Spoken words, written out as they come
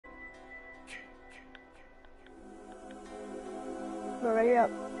Bro,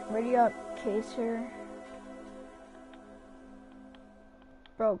 ready up, Kaiser.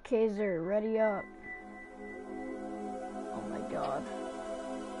 Bro, Kaiser, ready up. Oh my god.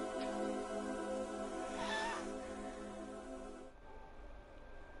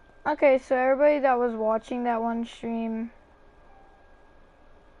 Okay, so everybody that was watching that one stream,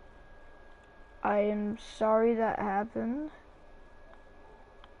 I am sorry that happened.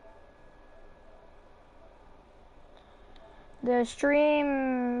 The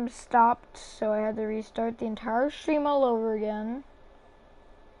stream stopped, so I had to restart the entire stream all over again.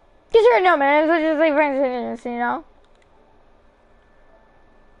 Cause you're no man, so just like friends, you know?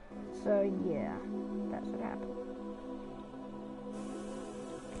 So yeah, that's what happened.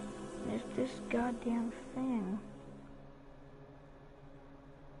 It's this goddamn thing.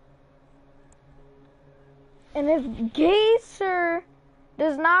 And if Geyser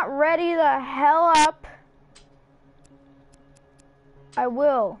does not ready the hell up, I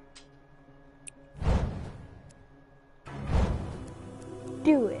will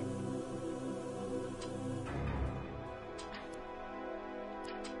do it.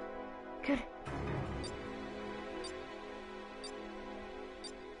 Good.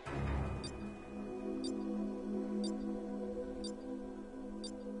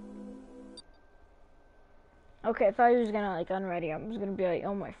 Okay, I thought he was gonna like unready. I was gonna be like,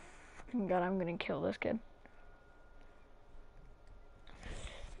 oh my fucking god, I'm gonna kill this kid.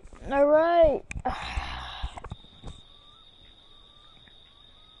 Alright.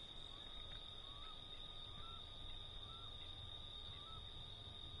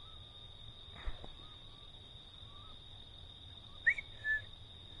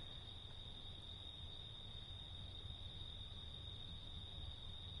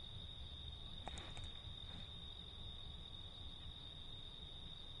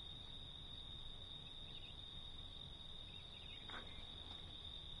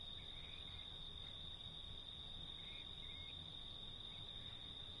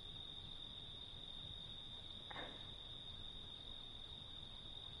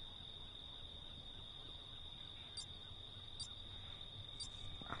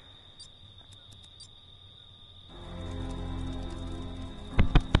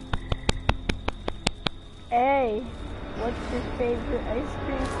 Hey, what's your favorite ice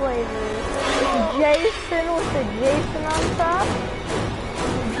cream flavor? Jason with the Jason on top?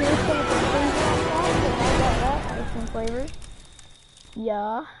 Jason with the Jason on top? And I got that ice cream flavor.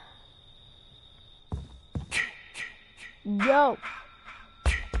 Yeah. Yo.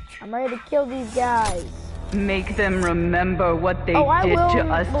 I'm ready to kill these guys. Make them remember what they did to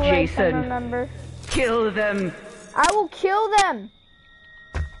us, Jason. Remember. Kill them. I will kill them.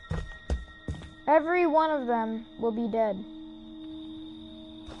 Every one of them will be dead.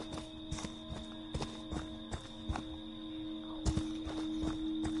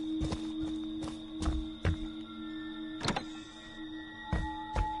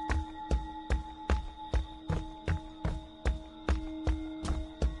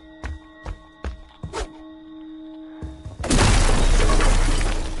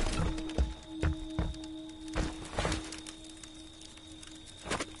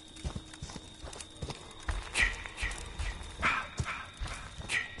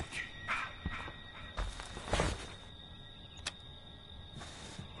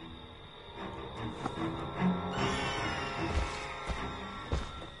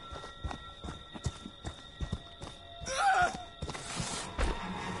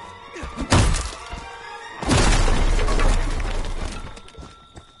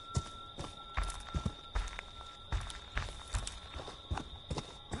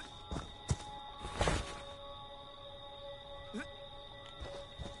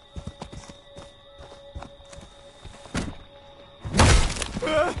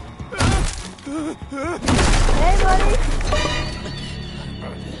 Hey, buddy.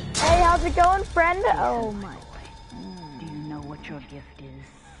 Hey, how's it going, friend? Oh, my. Do you know what your gift is?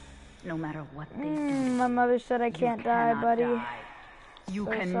 No matter what they do. My mother said I can't die, buddy. Die. You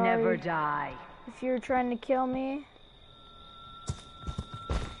so can sorry. never die. If you're trying to kill me,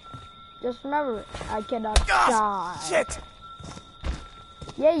 just remember, I cannot die. Shit!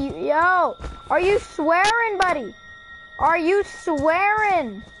 Yeah, yo! Are you swearing, buddy? Are you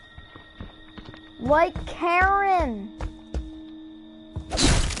swearing? Like Karen.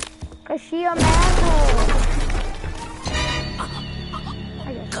 Cause she a manhole.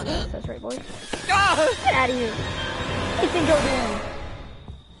 I guess that's right, boys. Get out of here. What do you think you're doing?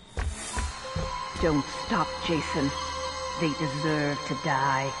 Don't stop, Jason. They deserve to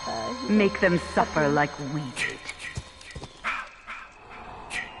die. Make them suffer like we did.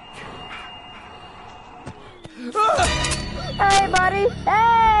 Hey, buddy.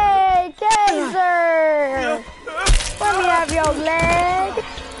 Hey, Kaiser. Let me have your leg.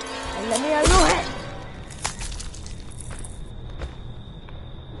 And let me have your head.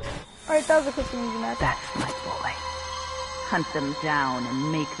 Alright, that was a quick and easy match. That's my boy. Hunt them down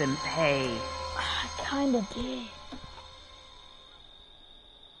and make them pay. I kinda did.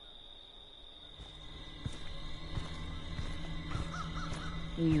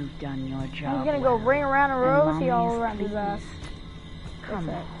 You've done your job. I'm gonna go ring around a rosy all around his pleased. ass. Come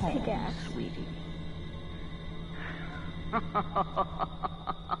That's it. home, Kick ass. sweetie.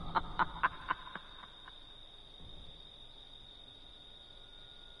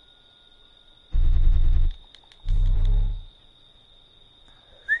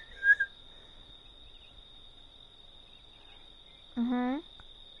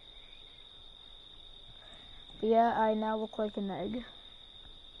 Yeah, I now look like an egg.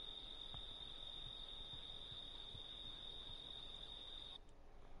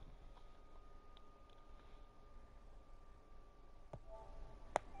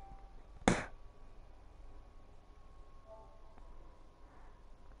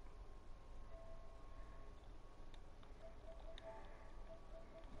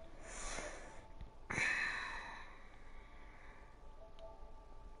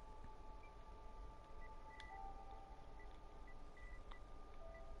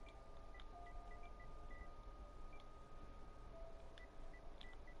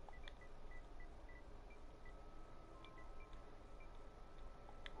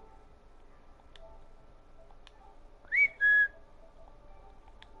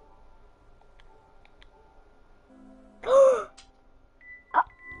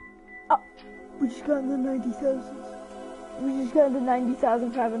 We just got the 90,000. We just got the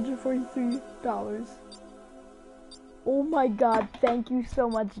 $90,543. Oh my god, thank you so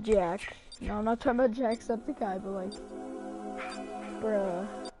much, Jack. No, I'm not talking about Jacksepticeye, but like, bruh.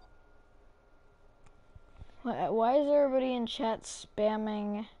 Why is everybody in chat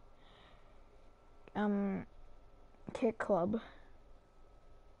spamming, Kick Club?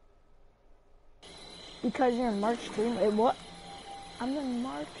 Because you're in March stream? Wait, what? I'm in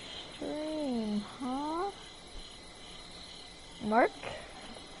March stream, huh? Mark?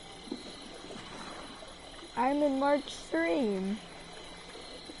 I'm in March stream.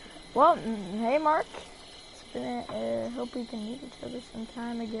 Well, hey Mark. It's been hope we can meet each other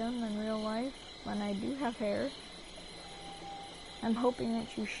sometime again in real life when I do have hair. I'm hoping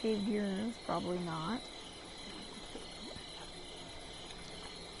that you shaved yours, probably not.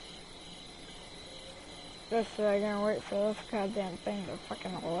 Just so I can wait for this goddamn thing to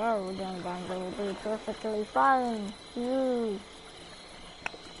fucking load, and I'm gonna be perfectly fine.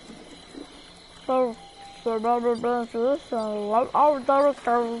 So now we're done for this, so I'll do it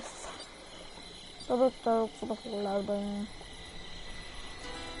first. So this goes for the loading.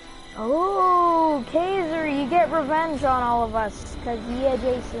 Oh, Kaiser, you get revenge on all of us, cause yeah,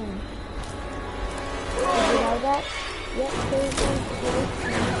 Jason. Did you know that? Yep, Kaiser,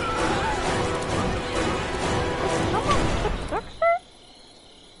 Jason.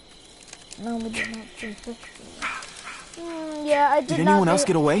 No, we did not see 50. Yeah, I did not. Did anyone else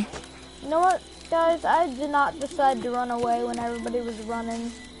get away? You know what, guys? I did not decide to run away when everybody was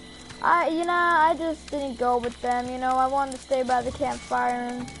running. I just didn't go with them, you know. I wanted to stay by the campfire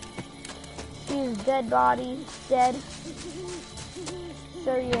and see his dead body. Dead.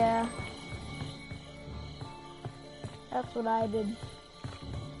 So, yeah. That's what I did.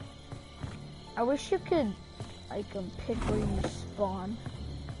 I wish you could, like, pick where you spawn.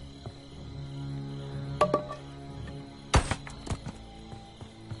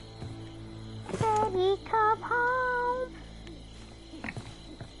 Daddy, come home.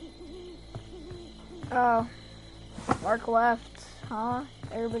 Oh, Mark left, huh?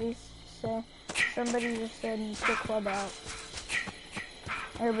 Somebody just said kick club out.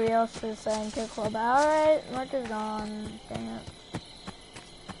 Everybody else is saying kick club out. Alright, Mark is gone. Dang it.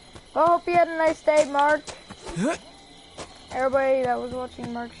 Well, hope you had a nice day, Mark. Everybody that was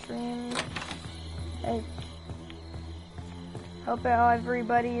watching Mark's stream, hey. Hope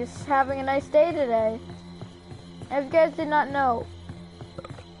everybody is having a nice day today. If you guys did not know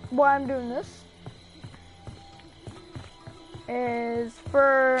why I'm doing this, is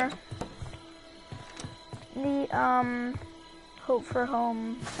for the Hope for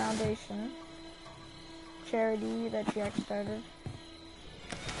Home Foundation charity that Jack started.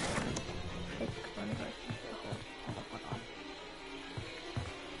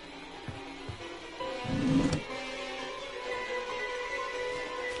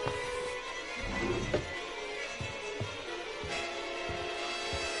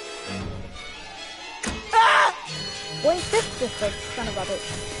 Wait, fifth district, son of a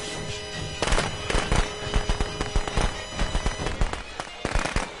bitch.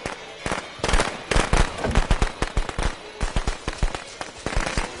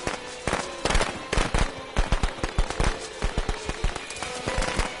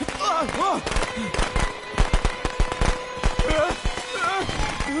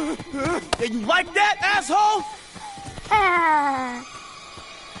 You like that, asshole? Ah.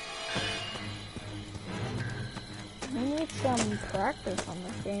 We need some practice on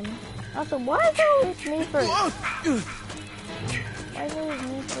this game. Also, why is it always me first? Why is it always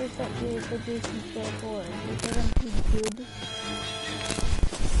me first at the Jason Show 4? Because I'm too good.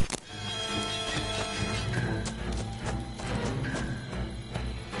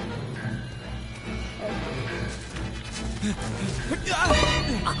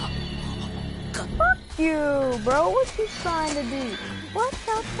 Fuck you, bro. What you trying to do? What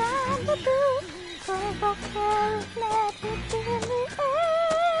you trying to do? Cause I can't let it in the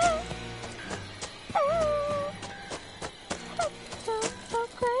air. So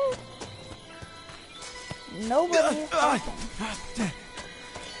crazy. Nobody is talking.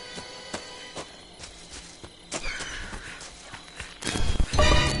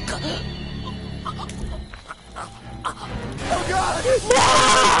 Oh God!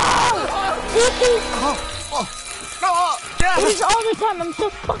 No! It is all the time. I'm so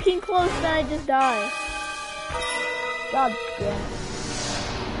fucking close and I just die. God damn it.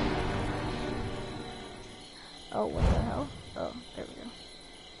 Oh, what the hell? Oh, there we go.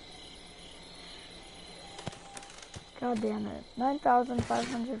 God damn it.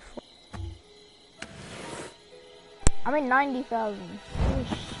 9,504. I mean 90,000. Holy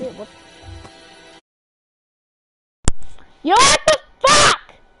shit, what? Yo, what the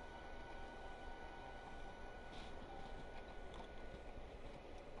fuck?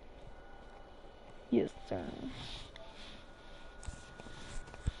 Yes, sir.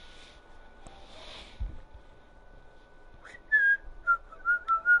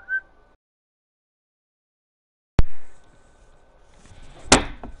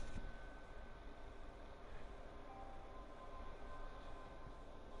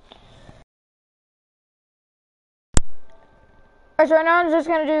 Alright, so right now I'm just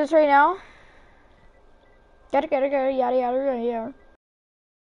gonna do this right now. Gotta, yada, yada, yada.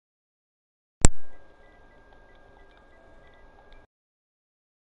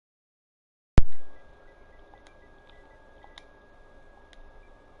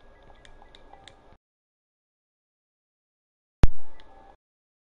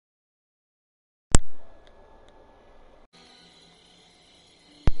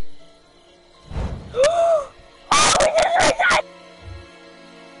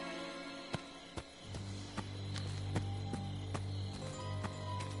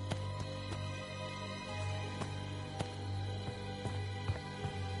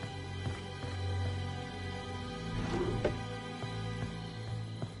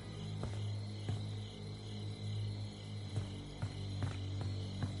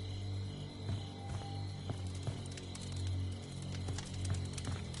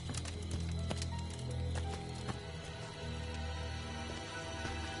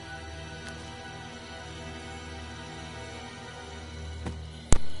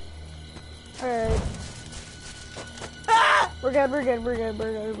 Alright. We're good. We're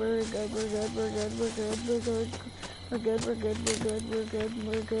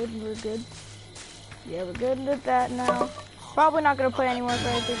good. Yeah, we're good at that now. Probably not gonna play any more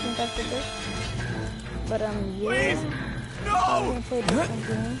Friday 13th after this. But, yeah. Please, no! I'm gonna play a different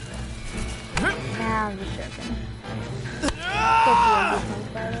game. Nah, I'm just joking.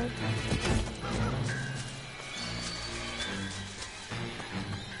 Friday.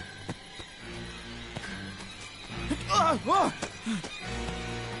 Bro!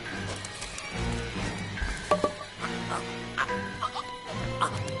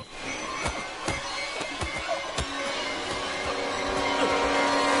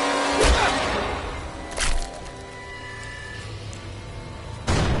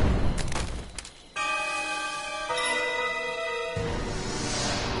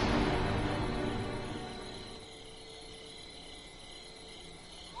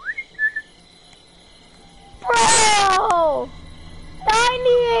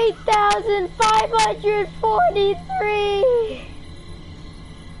 98,543!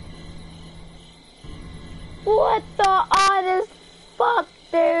 What the honest fuck,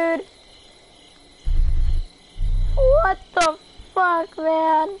 dude? What the fuck,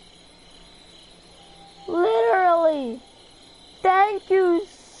 man? Literally. Thank you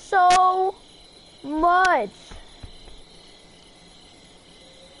so much.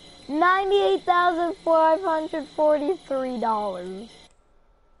 $98,543.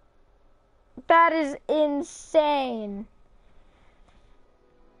 That is insane.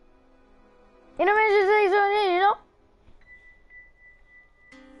 You know what I'm just saying, you know?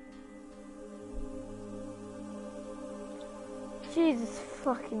 Jesus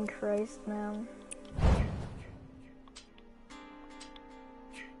fucking Christ, man.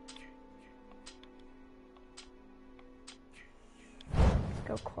 Let's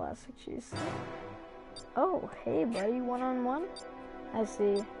go classic cheese. Oh, hey buddy, one-on-one? I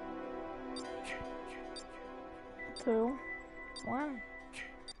see. 2, 1.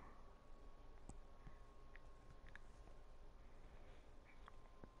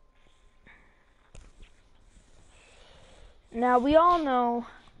 Now, we all know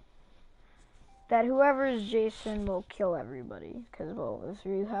that whoever is Jason will kill everybody. Because, well, if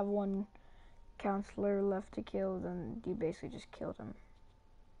you have one counselor left to kill, then you basically just killed him.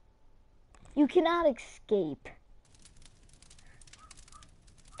 You cannot escape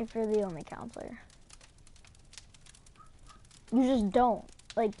if you're the only counselor. You just don't.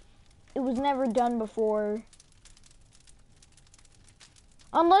 Like, it was never done before.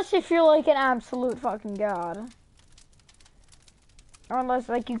 Unless if you're like an absolute fucking god. Or unless,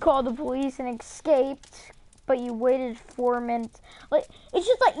 like, you called the police and escaped, but you waited 4 minutes. Like, it's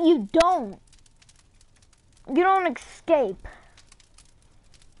just like you don't. You don't escape.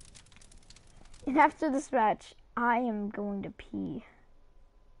 And after this match, I am going to pee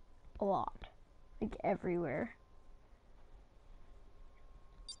a lot. Like, everywhere.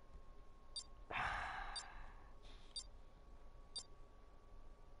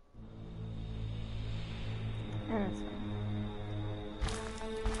 And it's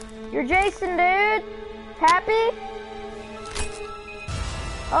You're Jason, dude. Happy?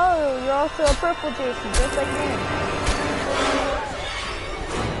 Oh, you're also a purple Jason, just like me.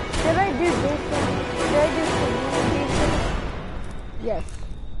 Did I do Jason? Did I do Savini Jason? Yes.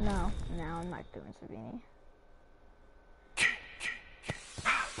 No, I'm not doing Savini.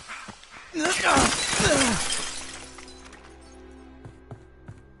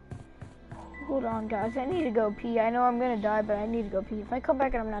 Hold on, guys. I need to go pee. I know I'm gonna die, but I need to go pee. If I come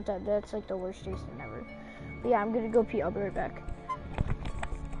back and I'm not dead, that's like the worst Jason ever. But yeah, I'm gonna go pee. I'll be right back.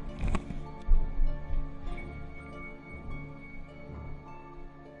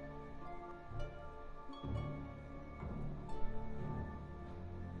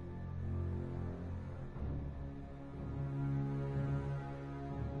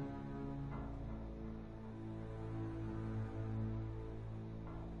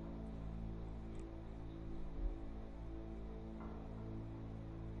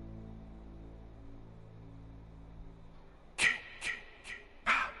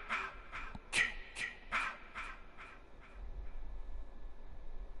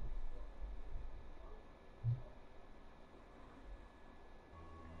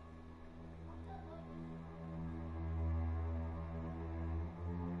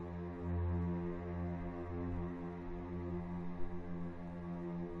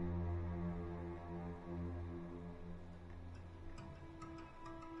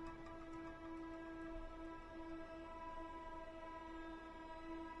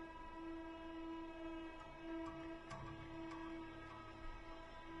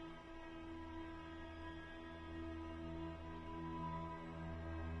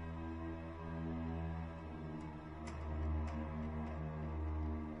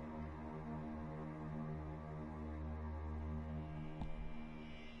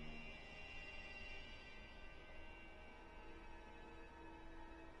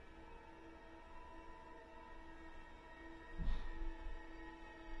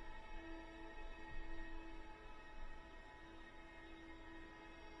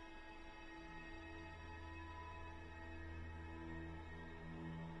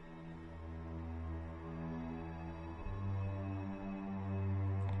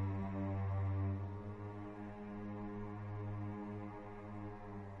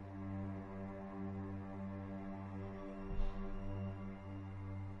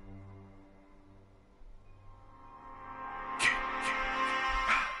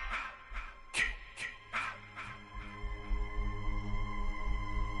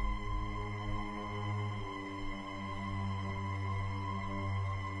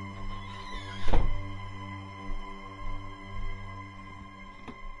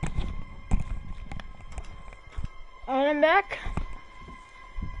 And I'm back.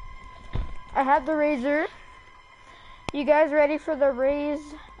 I have the razor. You guys ready for the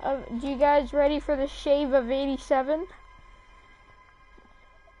do you guys ready for the shave of 87?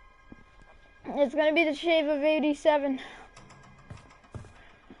 It's gonna be the shave of 87.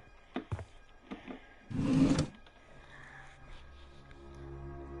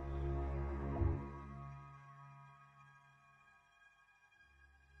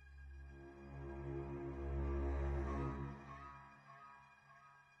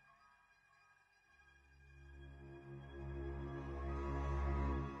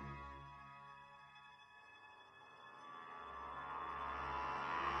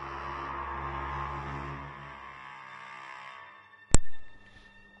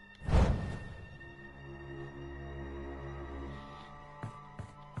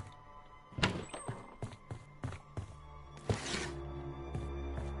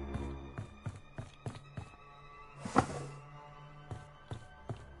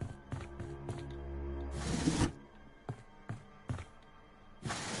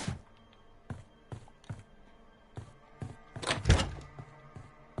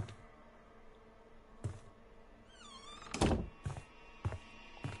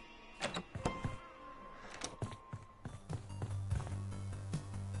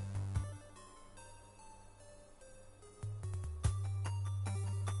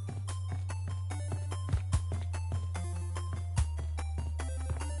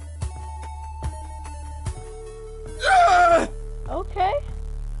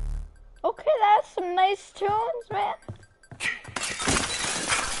 nice tunes, man.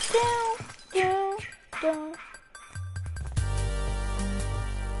 Down, down, down.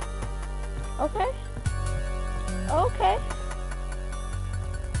 Okay. Okay.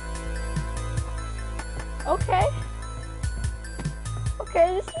 Okay. Okay,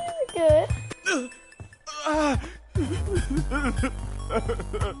 this is good. Let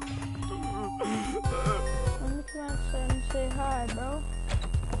me come outside and say hi, bro.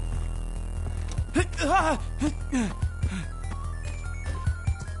 Hey!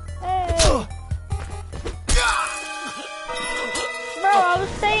 Bro, I was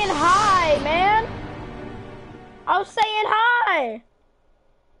saying hi, man! I was saying hi!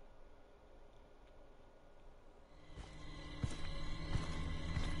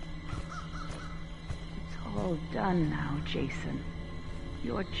 All done now, Jason.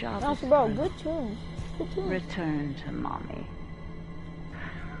 Your job is Bro, done. good tunes. Good tunes. Return to mommy.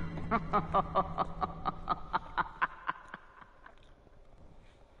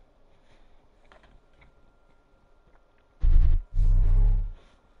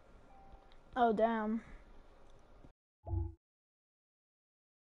 Oh, damn.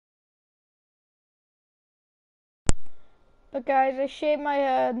 But guys, I shaved my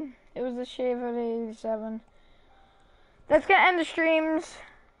head. It was a shave at 87. That's gonna end the streams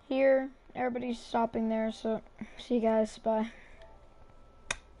here. Everybody's stopping there, so see you guys. Bye.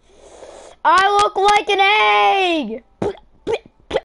 I look like an egg!